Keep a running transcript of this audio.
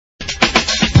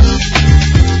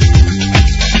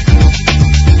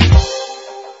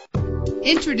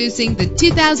Introducing the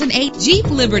 2008 Jeep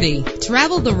Liberty.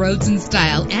 Travel the roads in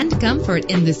style and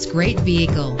comfort in this great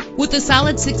vehicle. With a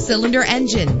solid 6-cylinder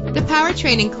engine, the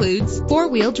powertrain includes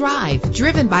 4-wheel drive,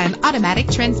 driven by an automatic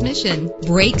transmission.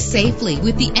 Brake safely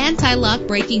with the anti-lock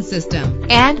braking system.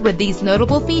 And with these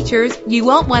notable features, you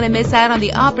won't want to miss out on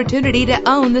the opportunity to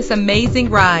own this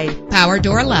amazing ride. Power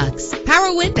door locks,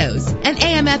 power windows, an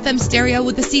AM/FM stereo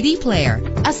with a CD player,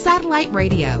 a satellite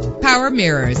radio, power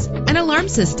mirrors, an alarm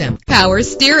system, power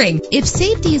steering. If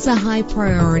safety is a high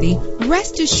priority,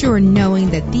 rest assured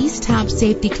knowing that these top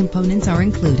safety components are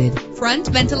included. Front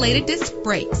ventilated disc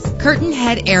brakes, curtain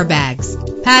head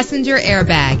airbags, passenger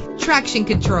airbag, traction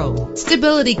control,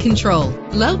 stability control,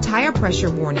 low tire pressure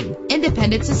warning,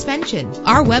 independent suspension.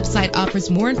 Our website offers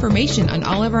more information on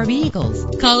all of our vehicles.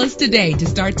 Call us today to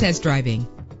start test driving.